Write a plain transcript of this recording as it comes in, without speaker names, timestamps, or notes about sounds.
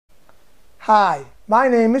Hi, my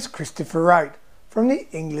name is Christopher Wright from the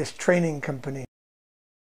English Training Company.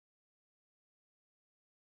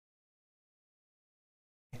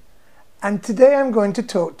 And today I'm going to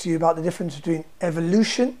talk to you about the difference between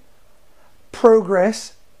evolution,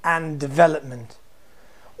 progress and development.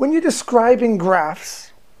 When you're describing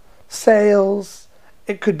graphs, sales,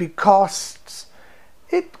 it could be costs,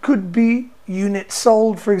 it could be units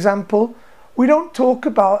sold, for example, we don't talk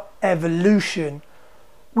about evolution.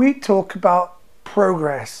 We talk about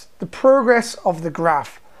progress, the progress of the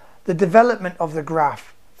graph, the development of the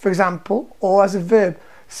graph. For example, or as a verb,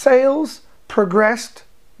 sales progressed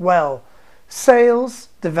well. Sales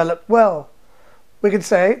developed well. We could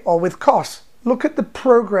say, or with costs, look at the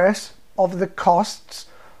progress of the costs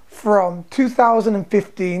from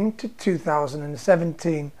 2015 to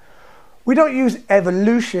 2017. We don't use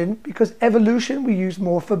evolution because evolution we use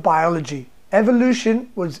more for biology.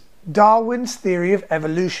 Evolution was Darwin's theory of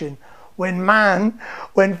evolution, when man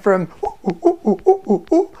went from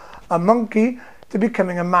a monkey to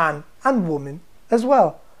becoming a man and woman as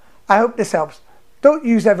well. I hope this helps. Don't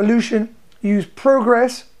use evolution, use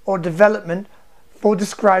progress or development for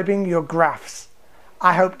describing your graphs.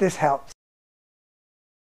 I hope this helps.